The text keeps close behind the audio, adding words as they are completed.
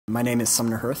My name is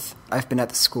Sumner Hearth. I've been at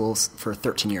the school for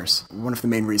 13 years. One of the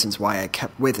main reasons why I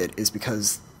kept with it is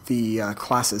because the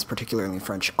classes, particularly in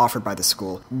French, offered by the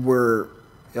school were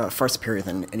far superior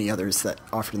than any others that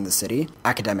offered in the city.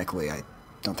 Academically, I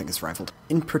don't think it's rivaled.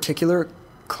 In particular,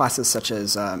 classes such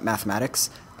as mathematics.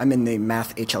 I'm in the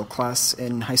Math HL class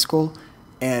in high school,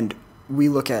 and we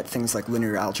look at things like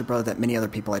linear algebra that many other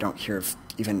people I don't hear of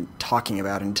even talking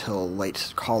about until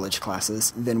late college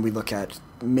classes. Then we look at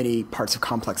many parts of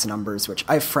complex numbers, which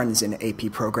I have friends in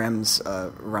AP programs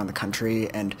around the country,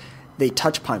 and they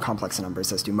touch upon complex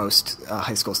numbers, as do most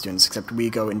high school students, except we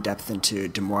go in depth into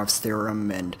de Moivre's theorem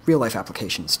and real-life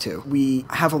applications, too. We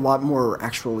have a lot more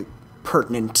actually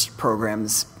pertinent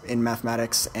programs in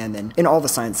mathematics and then in all the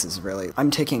sciences, really.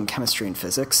 I'm taking chemistry and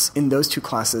physics. In those two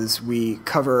classes, we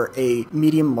cover a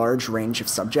medium-large range of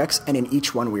subjects, and in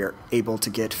each one we are able to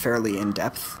get fairly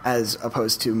in-depth, as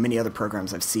opposed to many other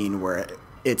programs I've seen where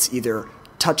it's either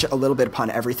touch a little bit upon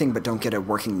everything but don't get a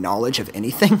working knowledge of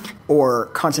anything, or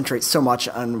concentrate so much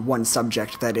on one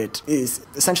subject that it is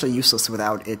essentially useless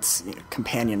without its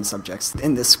companion subjects.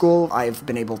 In this school, I've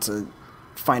been able to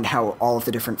find how all of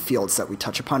the different fields that we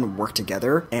touch upon work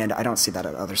together, and I don't see that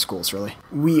at other schools, really.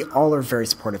 We all are very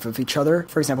supportive of each other.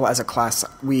 For example, as a class,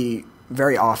 we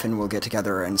very often will get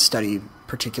together and study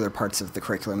particular parts of the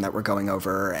curriculum that we're going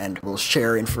over, and we'll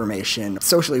share information.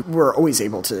 Socially, we're always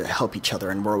able to help each other,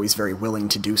 and we're always very willing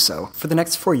to do so. For the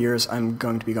next 4 years, I'm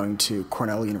going to be going to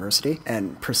Cornell University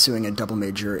and pursuing a double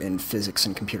major in physics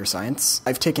and computer science.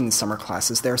 I've taken summer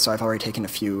classes there, so I've already taken a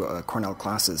few Cornell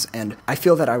classes, and I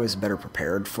feel that I was better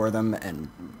prepared for them and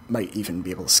might even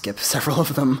be able to skip several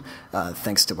of them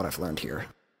thanks to what I've learned here.